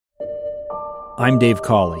I'm Dave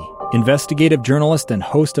Cawley, investigative journalist and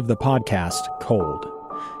host of the podcast Cold.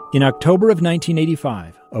 In October of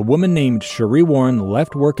 1985, a woman named Cherie Warren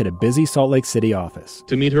left work at a busy Salt Lake City office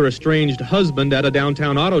to meet her estranged husband at a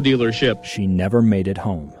downtown auto dealership. She never made it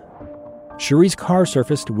home. Cherie's car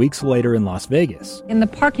surfaced weeks later in Las Vegas. In the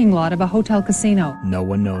parking lot of a hotel casino. No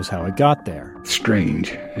one knows how it got there. Strange.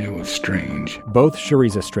 It was strange. Both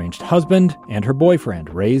Cherie's estranged husband and her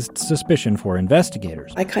boyfriend raised suspicion for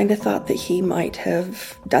investigators. I kind of thought that he might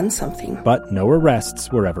have done something. But no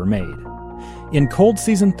arrests were ever made. In Cold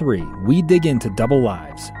Season 3, we dig into double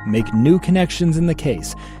lives, make new connections in the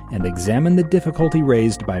case, and examine the difficulty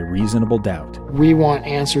raised by reasonable doubt. We want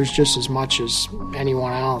answers just as much as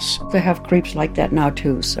anyone else. They have creeps like that now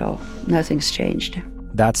too, so nothing's changed.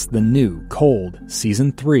 That's the new Cold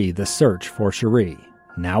Season 3, The Search for Cherie,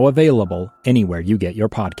 now available anywhere you get your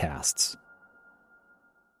podcasts.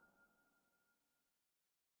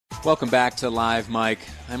 Welcome back to Live Mike.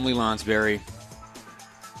 I'm Lee Lonsberry.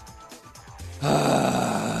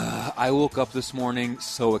 I woke up this morning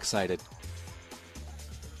so excited.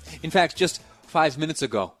 In fact, just 5 minutes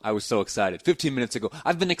ago, I was so excited. 15 minutes ago.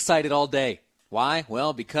 I've been excited all day. Why?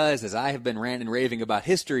 Well, because as I have been ranting and raving about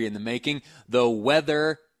history in the making, the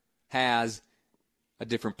weather has a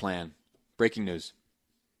different plan. Breaking news.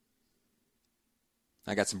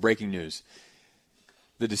 I got some breaking news.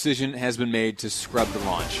 The decision has been made to scrub the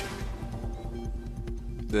launch.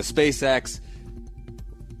 The SpaceX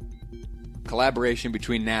collaboration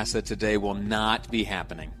between NASA today will not be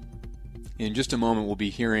happening. In just a moment, we'll be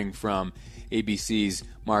hearing from ABC's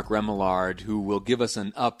Mark Remillard, who will give us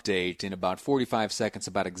an update in about 45 seconds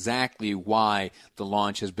about exactly why the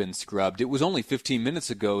launch has been scrubbed. It was only 15 minutes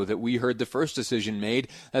ago that we heard the first decision made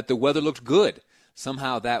that the weather looked good.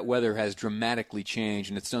 Somehow that weather has dramatically changed,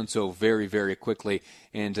 and it's done so very, very quickly.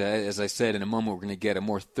 And as I said, in a moment, we're going to get a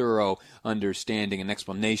more thorough understanding and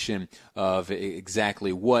explanation of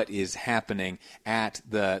exactly what is happening at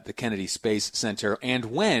the Kennedy Space Center and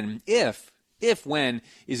when, if when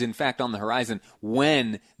is in fact on the horizon,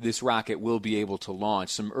 when this rocket will be able to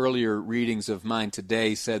launch. Some earlier readings of mine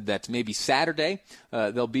today said that maybe Saturday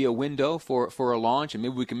there'll be a window for a launch, and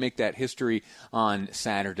maybe we can make that history on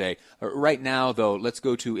Saturday. Right now, though, let's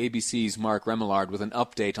go to ABC's Mark Remillard with an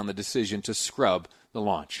update on the decision to scrub the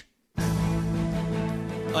launch.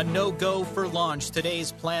 A no-go for launch.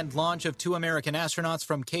 Today's planned launch of 2 American astronauts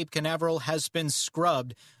from Cape Canaveral has been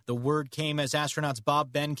scrubbed. The word came as astronauts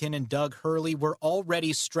Bob Behnken and Doug Hurley were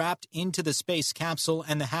already strapped into the space capsule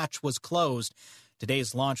and the hatch was closed.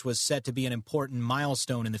 Today's launch was set to be an important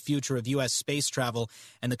milestone in the future of U.S. space travel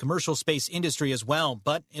and the commercial space industry as well,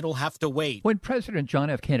 but it'll have to wait. When President John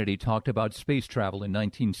F. Kennedy talked about space travel in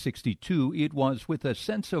 1962, it was with a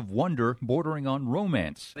sense of wonder bordering on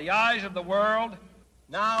romance. The eyes of the world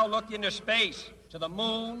now look into space, to the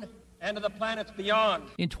moon, and to the planets beyond.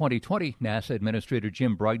 In 2020, NASA Administrator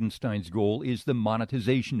Jim Bridenstine's goal is the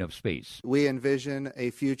monetization of space. We envision a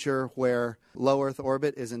future where low Earth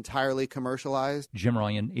orbit is entirely commercialized. Jim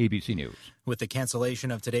Ryan, ABC News. With the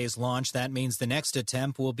cancellation of today's launch, that means the next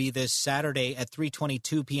attempt will be this Saturday at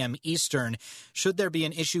 3:22 p.m. Eastern. Should there be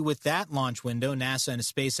an issue with that launch window, NASA and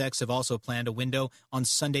SpaceX have also planned a window on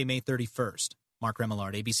Sunday, May 31st. Mark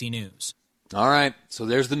Remillard, ABC News. All right, so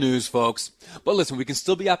there's the news, folks. But listen, we can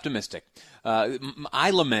still be optimistic. I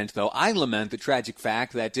lament the tragic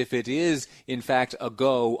fact that if it is, in fact, a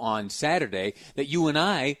go on Saturday, that you and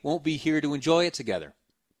I won't be here to enjoy it together.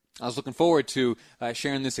 I was looking forward to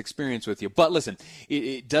sharing this experience with you. But listen,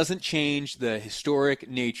 it doesn't change the historic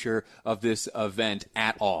nature of this event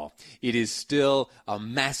at all. It is still a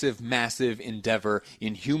massive, massive endeavor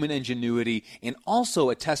in human ingenuity and also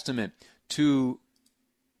a testament to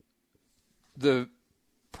the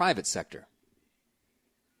private sector.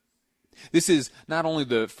 This is not only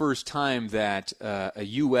the first time that a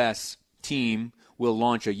U.S. team will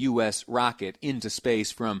launch a U.S. rocket into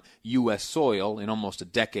space from U.S. soil in almost a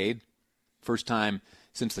decade. First time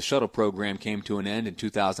since the shuttle program came to an end in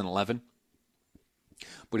 2011.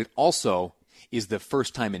 But it also is the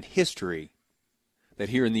first time in history that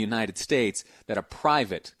here in the United States that a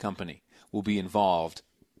private company will be involved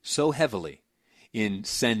so heavily in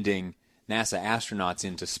sending NASA astronauts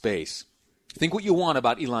into space. Think what you want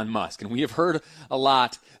about Elon Musk, and we have heard a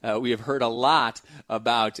lot.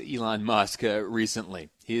 About Elon Musk recently.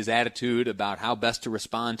 His attitude about how best to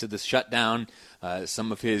respond to this shutdown,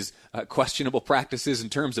 some of his questionable practices in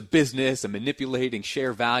terms of business and manipulating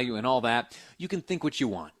share value and all that. You can think what you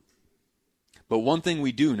want, but one thing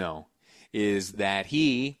we do know is that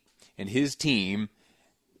he and his team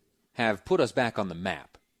have put us back on the map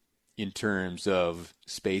in terms of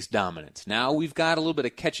space dominance. Now we've got a little bit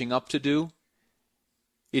of catching up to do,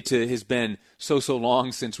 It has been so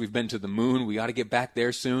long since we've been to the moon. We ought to get back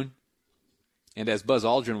there soon. And as Buzz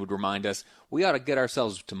Aldrin would remind us, we ought to get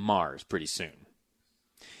ourselves to Mars pretty soon.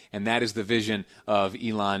 And that is the vision of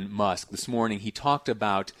Elon Musk. This morning he talked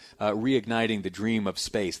about reigniting the dream of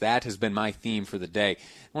space. That has been my theme for the day.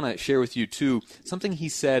 I want to share with you, too, something he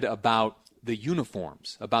said about the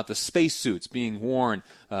uniforms, about the spacesuits being worn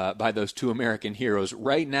by those two American heroes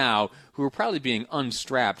right now, who are probably being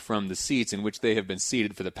unstrapped from the seats in which they have been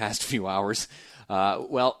seated for the past few hours.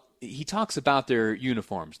 He talks about their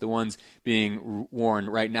uniforms, the ones being worn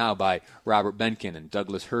right now by Robert Benkin and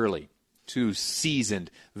Douglas Hurley, two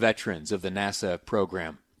seasoned veterans of the NASA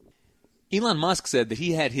program. Elon Musk said that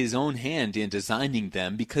he had his own hand in designing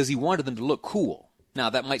them because he wanted them to look cool. Now,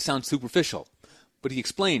 that might sound superficial, but he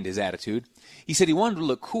explained his attitude. He said he wanted to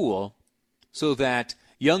look cool so that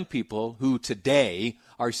young people who today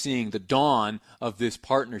are seeing the dawn of this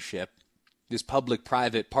partnership, this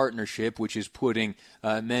public-private partnership which is putting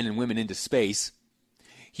men and women into space,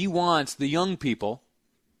 he wants the young people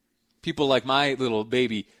like my little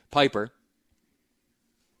baby Piper,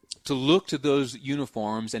 to look to those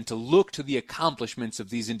uniforms and to look to the accomplishments of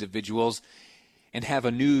these individuals and have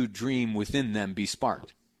a new dream within them be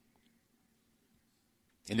sparked.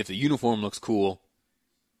 And if the uniform looks cool,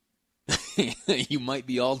 you might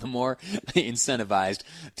be all the more incentivized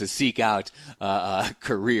to seek out a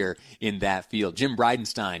career in that field. Jim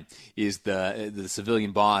Bridenstine is the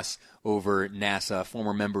civilian boss over NASA,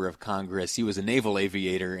 former member of Congress. He was a naval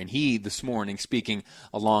aviator, and he, this morning, speaking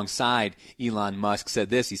alongside Elon Musk, said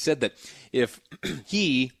this. He said that if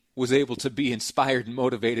he was able to be inspired and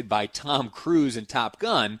motivated by Tom Cruise in Top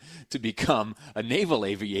Gun to become a naval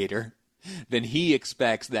aviator, then he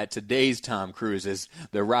expects that today's Tom Cruises,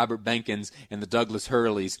 the Robert Benkins and the Douglas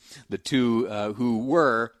Hurleys, the two who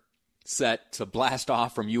were set to blast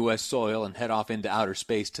off from U.S. soil and head off into outer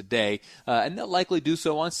space today, and they'll likely do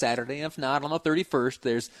so on Saturday. If not, on the 31st,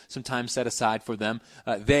 there's some time set aside for them.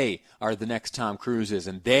 They are the next Tom Cruises,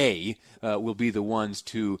 and they will be the ones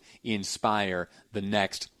to inspire the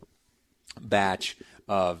next batch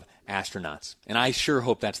of astronauts. And I sure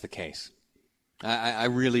hope that's the case. I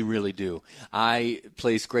really, really do. I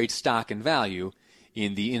place great stock and value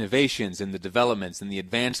in the innovations and the developments and the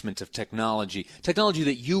advancement of technology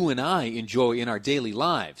that you and I enjoy in our daily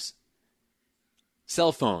lives.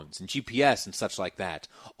 Cell phones and GPS and such like that,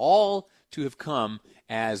 all to have come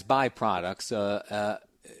as byproducts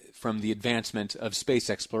from the advancement of space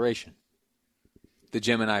exploration. The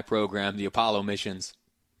Gemini program, the Apollo missions,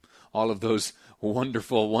 all of those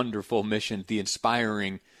wonderful, wonderful missions, the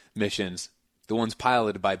inspiring missions, the ones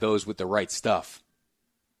piloted by those with the right stuff.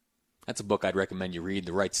 That's a book I'd recommend you read,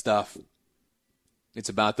 The Right Stuff. It's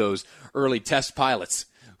about those early test pilots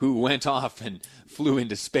who went off and flew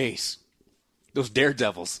into space. Those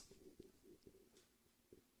daredevils.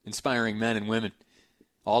 Inspiring men and women,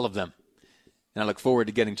 all of them. And I look forward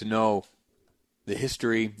to getting to know the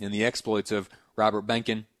history and the exploits of Robert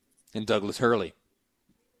Benkin and Douglas Hurley,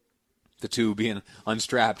 the two being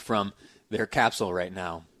unstrapped from their capsule right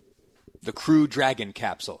now. The Crew Dragon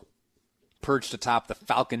capsule, perched atop the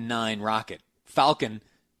Falcon 9 rocket. Falcon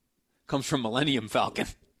comes from Millennium Falcon.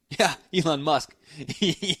 Yeah, Elon Musk.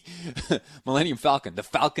 Millennium Falcon, the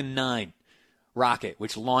Falcon 9 rocket,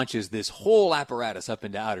 which launches this whole apparatus up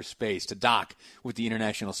into outer space to dock with the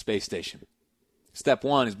International Space Station. Step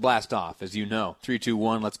one is blast off, as you know. 3, 2,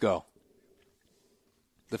 1, let's go.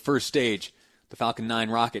 The first stage, the Falcon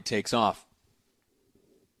 9 rocket takes off.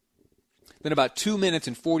 Then about 2 minutes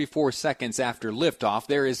and 44 seconds after liftoff,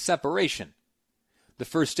 there is separation. The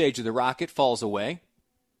first stage of the rocket falls away.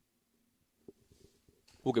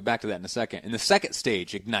 We'll get back to that in a second. And the second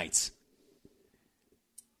stage ignites.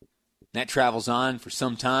 That travels on for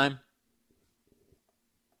some time.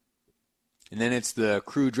 And then it's the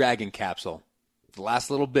Crew Dragon capsule, the last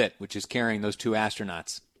little bit, which is carrying those two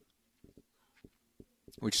astronauts,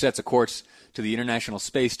 which sets a course to the International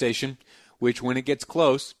Space Station, which, when it gets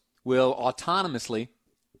close, will autonomously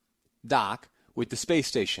dock with the space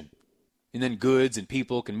station. And then goods and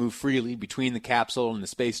people can move freely between the capsule and the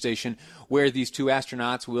space station, where these two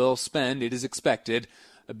astronauts will spend, it is expected,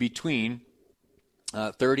 between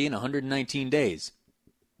 30 and 119 days.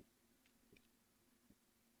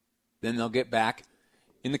 Then they'll get back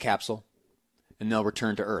in the capsule, and they'll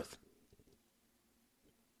return to Earth,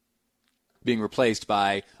 being replaced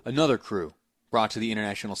by another crew brought to the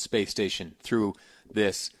International Space Station through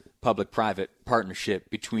this public-private partnership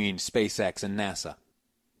between SpaceX and NASA.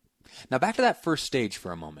 Now back to that first stage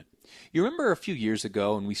for a moment. You remember a few years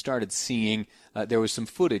ago when we started seeing there was some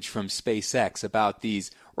footage from SpaceX about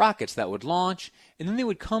these rockets that would launch and then they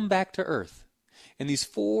would come back to Earth. and these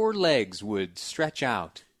 4 legs would stretch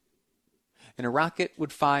out, and a rocket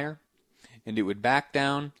would fire, and it would back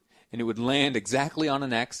down, and it would land exactly on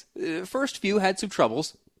an X. First few had some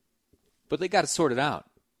troubles, but they got it sorted out.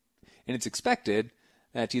 And it's expected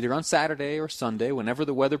that either on Saturday or Sunday, whenever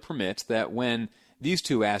the weather permits, that when these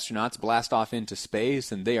 2 astronauts blast off into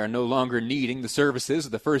space and they are no longer needing the services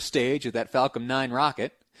of the first stage of that Falcon 9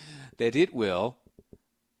 rocket, that it will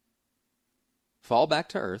fall back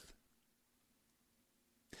to Earth,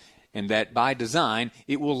 and that by design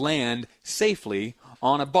it will land safely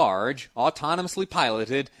on a barge, autonomously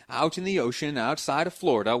piloted, out in the ocean outside of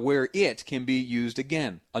Florida, where it can be used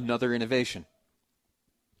again. Another innovation.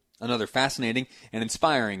 Another fascinating and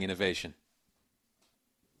inspiring innovation.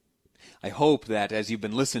 I hope that as you've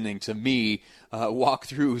been listening to me walk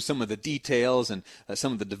through some of the details and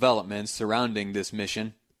some of the developments surrounding this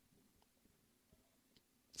mission,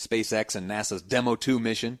 SpaceX and NASA's Demo 2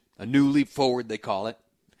 mission, a new leap forward they call it,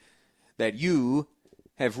 that you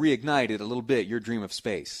have reignited a little bit your dream of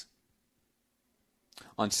space.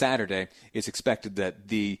 On Saturday, it's expected that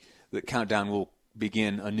the countdown will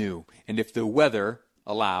begin anew. And if the weather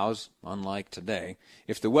allows, unlike today,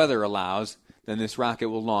 if the weather allows, then this rocket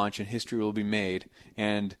will launch and history will be made,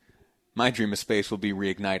 and my dream of space will be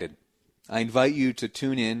reignited. I invite you to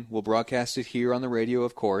tune in. We'll broadcast it here on the radio,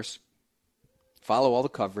 of course. Follow all the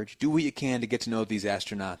coverage. Do what you can to get to know these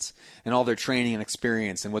astronauts and all their training and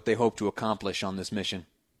experience and what they hope to accomplish on this mission.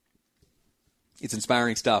 It's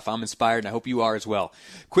inspiring stuff. I'm inspired, and I hope you are as well.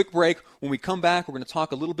 Quick break. When we come back, we're going to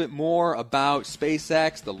talk a little bit more about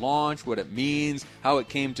SpaceX, the launch, what it means, how it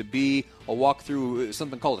came to be. I'll walk through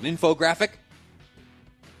something called an infographic.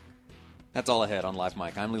 That's all ahead on Live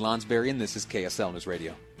Mike. I'm Lee Lonsberry, and this is KSL News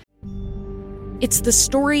Radio. It's the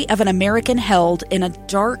story of an American held in a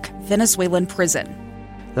dark Venezuelan prison.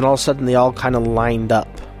 Then all of a sudden, they all kind of lined up.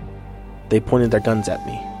 They pointed their guns at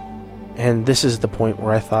me. And this is the point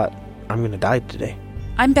where I thought, I'm going to die today.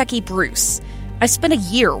 I'm Becky Bruce. I spent a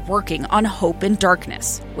year working on Hope in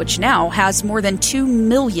Darkness, which now has more than 2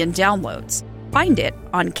 million downloads. Find it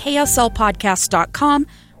on kslpodcast.com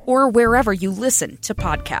or wherever you listen to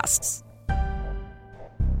podcasts.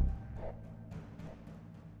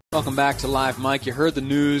 Welcome back to Live Mike. You heard the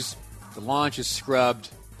news. The launch is scrubbed,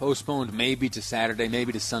 postponed maybe to Saturday,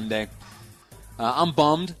 maybe to Sunday. I'm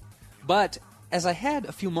bummed, but as I had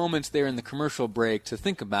a few moments there in the commercial break to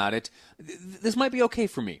think about it, this might be okay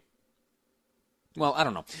for me. Well, I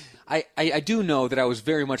don't know. I do know that I was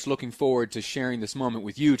very much looking forward to sharing this moment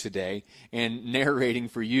with you today and narrating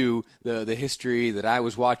for you the history that I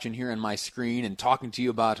was watching here on my screen and talking to you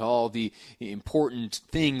about all the important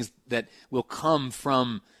things that will come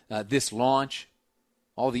from this launch,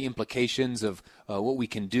 all the implications of what we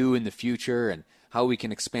can do in the future and how we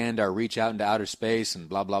can expand our reach out into outer space and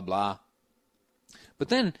blah, blah, blah. But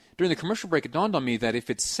then, during the commercial break, it dawned on me that if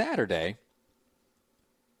it's Saturday,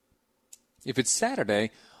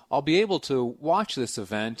 I'll be able to watch this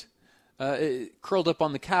event curled up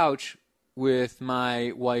on the couch with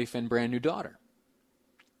my wife and brand new daughter.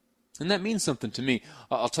 And that means something to me.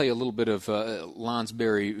 I'll tell you a little bit of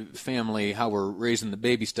Lonsberry family, how we're raising the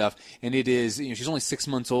baby stuff. And it is, she's only 6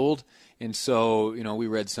 months old. And so, we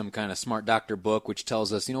read some kind of smart doctor book which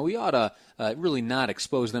tells us, we ought to really not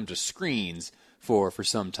expose them to screens for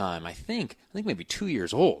some time. I think maybe 2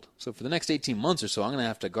 years old. So for the next 18 months or so, I'm going to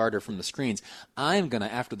have to guard her from the screens. I'm going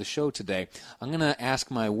to, after the show today, I'm going to ask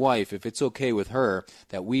my wife if it's okay with her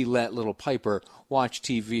that we let little Piper watch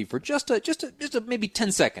TV for just a maybe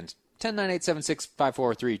 10 seconds. 10, 9, 8, 7, 6, 5,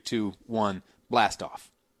 4, 3, 2, 1, blast off.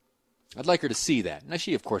 I'd like her to see that. Now,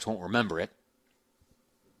 she, of course, won't remember it.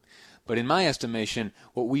 But in my estimation,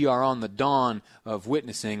 what we are on the dawn of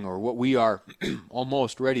witnessing, or what we are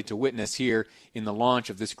almost ready to witness here in the launch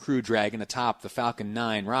of this Crew Dragon atop the Falcon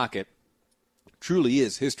 9 rocket, truly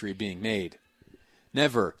is history being made.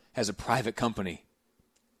 Never has a private company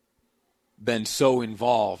been so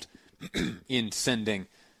involved in sending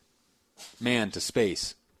man to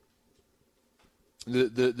space.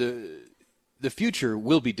 The future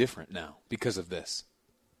will be different now because of this.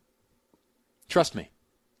 Trust me.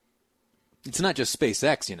 It's not just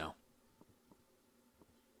SpaceX,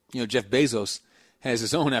 Jeff Bezos has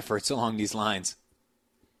his own efforts along these lines.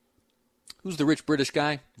 Who's the rich British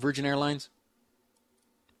guy? Virgin Airlines?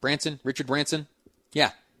 Richard Branson?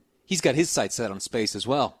 Yeah, he's got his sights set on space as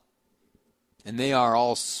well. And they are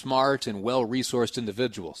all smart and well-resourced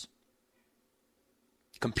individuals,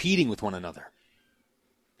 competing with one another.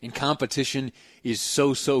 And competition is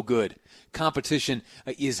so good. Competition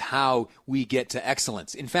is how we get to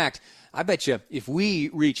excellence. In fact, I bet you if we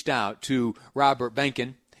reached out to Robert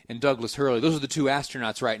Behnken and Douglas Hurley. Those are the two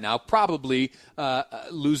astronauts right now, probably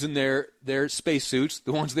losing their spacesuits,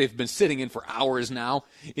 the ones they've been sitting in for hours now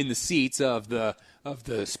in the seats of the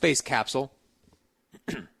space capsule.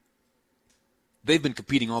 They've been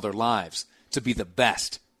competing all their lives to be the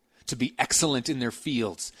best, to be excellent in their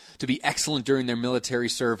fields, to be excellent during their military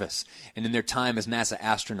service and in their time as NASA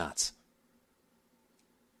astronauts.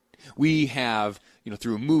 We have,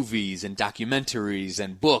 through movies and documentaries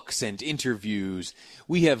and books and interviews,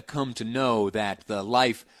 we have come to know that the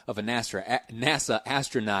life of a NASA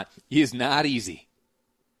astronaut is not easy.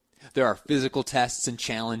 There are physical tests and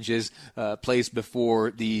challenges placed before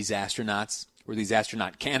these astronauts, or these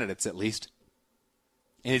astronaut candidates at least.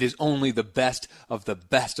 And it is only the best of the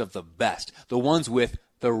best of the best, the ones with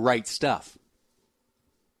the right stuff,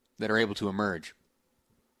 that are able to emerge.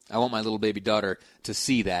 I want my little baby daughter to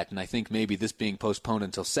see that, and I think maybe this being postponed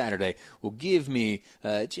until Saturday will give me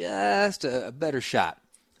just a better shot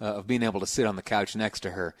of being able to sit on the couch next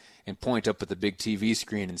to her and point up at the big TV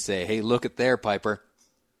screen and say, "Hey, look at there, Piper.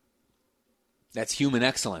 That's human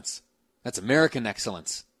excellence. That's American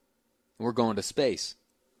excellence. And we're going to space."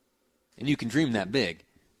 And you can dream that big.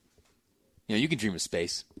 You can dream of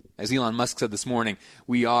space. As Elon Musk said this morning,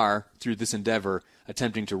 we are, through this endeavor,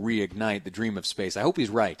 attempting to reignite the dream of space. I hope he's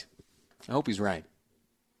right.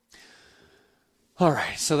 All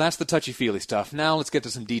right, so that's the touchy-feely stuff. Now let's get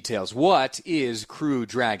to some details. What is Crew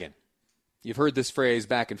Dragon? You've heard this phrase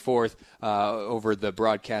back and forth over the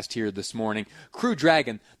broadcast here this morning. Crew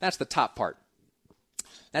Dragon, that's the top part.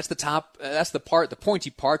 That's the pointy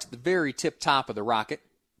part at the very tip top of the rocket.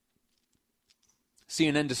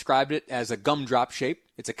 CNN described it as a gumdrop shape.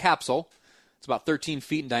 It's a capsule. It's about 13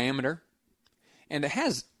 feet in diameter. And it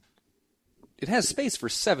has space for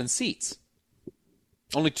 7 seats.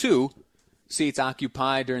 Only 2 seats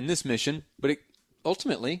occupied during this mission, but it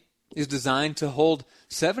ultimately is designed to hold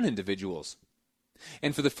 7 individuals.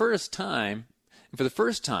 And for the first time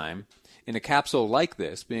in a capsule like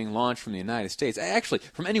this being launched from the United States, actually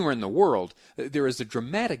from anywhere in the world, there is a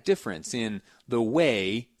dramatic difference in the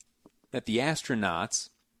way that the astronauts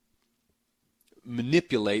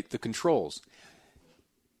manipulate the controls.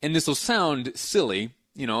 And this will sound silly,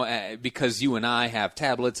 because you and I have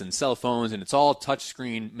tablets and cell phones and it's all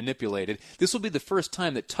touchscreen manipulated. This will be the first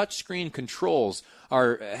time that touchscreen controls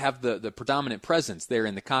have the predominant presence there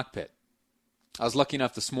in the cockpit. I was lucky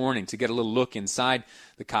enough this morning to get a little look inside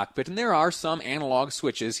the cockpit, and there are some analog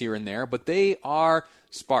switches here and there, but they are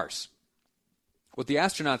sparse. What the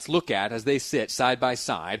astronauts look at as they sit side by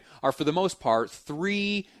side are, for the most part,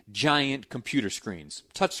 3 giant computer screens,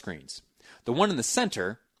 touch screens. The one in the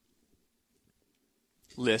center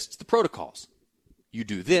lists the protocols. You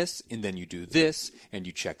do this, and then you do this, and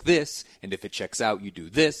you check this, and if it checks out, you do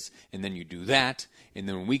this, and then you do that, and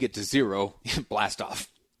then when we get to 0, blast off.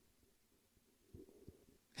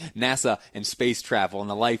 NASA and space travel and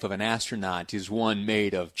the life of an astronaut is one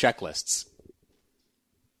made of checklists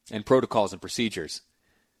and protocols and procedures.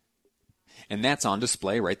 And that's on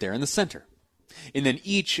display right there in the center. And then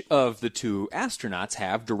each of the 2 astronauts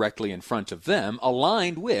have directly in front of them,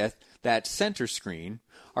 aligned with that center screen,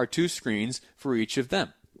 are 2 screens for each of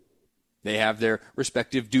them. They have their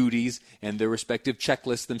respective duties and their respective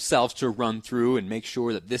checklists themselves to run through and make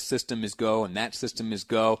sure that this system is go and that system is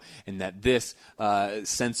go, and that this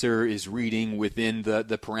sensor is reading within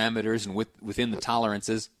the parameters and within the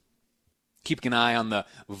tolerances. Keeping an eye on the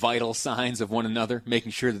vital signs of one another,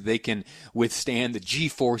 making sure that they can withstand the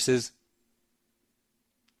G-forces,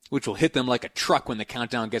 which will hit them like a truck when the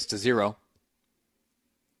countdown gets to 0.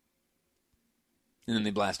 And then they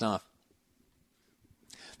blast off.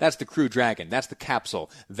 That's the Crew Dragon. That's the capsule.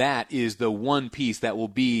 That is the one piece that will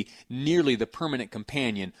be nearly the permanent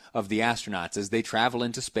companion of the astronauts as they travel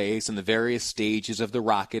into space and the various stages of the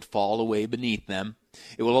rocket fall away beneath them.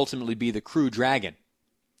 It will ultimately be the Crew Dragon,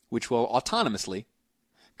 which will autonomously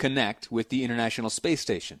connect with the International Space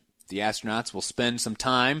Station. The astronauts will spend some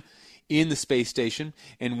time in the space station,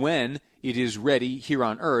 and when it is ready here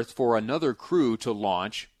on Earth for another crew to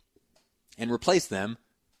launch and replace them,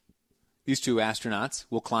 these 2 astronauts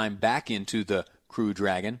will climb back into the Crew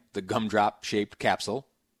Dragon, the gumdrop-shaped capsule.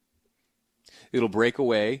 It'll break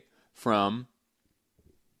away from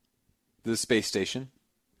the space station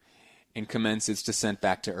and commence its descent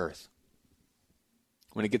back to Earth.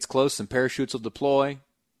 When it gets close, some parachutes will deploy.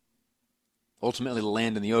 Ultimately, it'll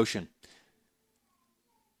land in the ocean,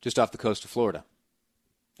 just off the coast of Florida.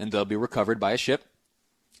 And they'll be recovered by a ship,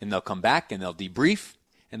 and they'll come back, and they'll debrief,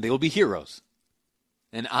 and they will be heroes.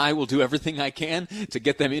 And I will do everything I can to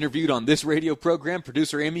get them interviewed on this radio program.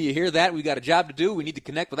 Producer Amy, you hear that? We got a job to do. We need to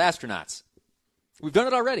connect with astronauts. We've done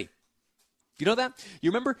it already. You know that?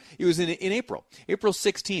 You remember? It was in April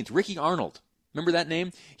 16th. Ricky Arnold. Remember that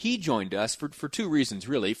name? He joined us for two reasons,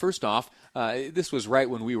 really. First off, this was right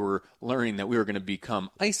when we were learning that we were going to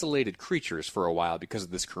become isolated creatures for a while because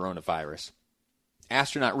of this coronavirus.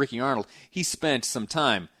 Astronaut Ricky Arnold, he spent some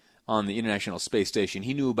time on the International Space Station.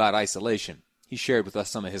 He knew about isolation. He shared with us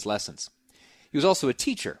some of his lessons. He was also a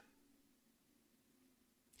teacher.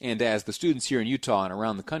 And as the students here in Utah and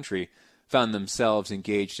around the country found themselves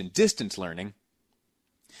engaged in distance learning,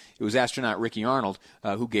 it was astronaut Ricky Arnold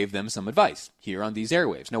who gave them some advice here on these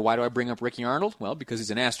airwaves. Now, why do I bring up Ricky Arnold? Well, because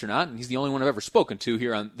he's an astronaut, and he's the only one I've ever spoken to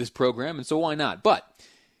here on this program, and so why not? But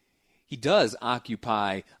he does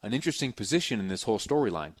occupy an interesting position in this whole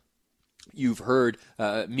storyline. You've heard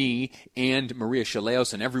me and Maria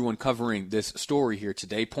Chaleos and everyone covering this story here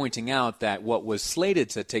today pointing out that what was slated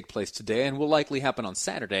to take place today and will likely happen on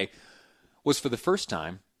Saturday was for the first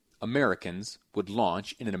time Americans would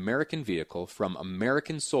launch in an American vehicle from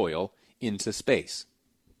American soil into space.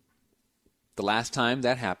 The last time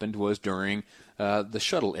that happened was during the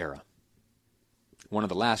shuttle era. One of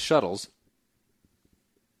the last shuttles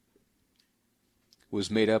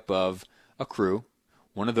was made up of a crew.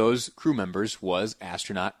 One of those crew members was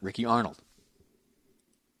astronaut Ricky Arnold.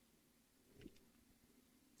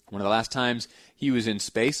 One of the last times he was in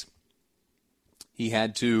space, he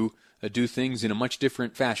had to do things in a much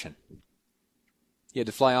different fashion. He had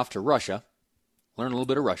to fly off to Russia, learn a little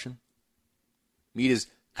bit of Russian, meet his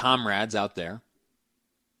comrades out there,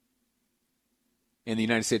 and the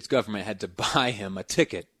United States government had to buy him a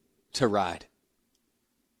ticket to ride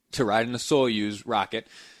in a Soyuz rocket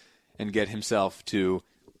and get himself to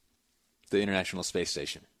the International Space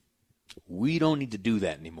Station. We don't need to do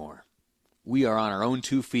that anymore. We are on our own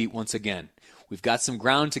 2 feet once again. We've got some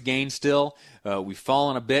ground to gain still. We've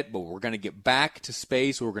fallen a bit, but we're going to get back to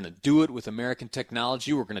space. We're going to do it with American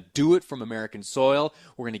technology. We're going to do it from American soil.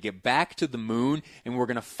 We're going to get back to the moon, and we're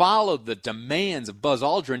going to follow the demands of Buzz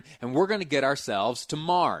Aldrin, and we're going to get ourselves to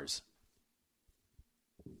Mars.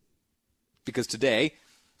 Because today,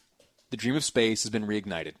 the dream of space has been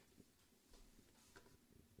reignited.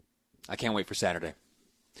 I can't wait for Saturday.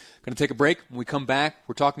 Going to take a break. When we come back,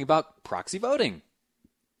 we're talking about proxy voting.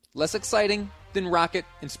 Less exciting than rocket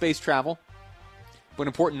and space travel, but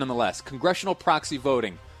important nonetheless. Congressional proxy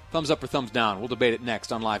voting. Thumbs up or thumbs down. We'll debate it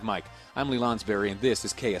next on Live Mike. I'm Lee Lonsberry, and this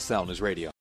is KSL News Radio.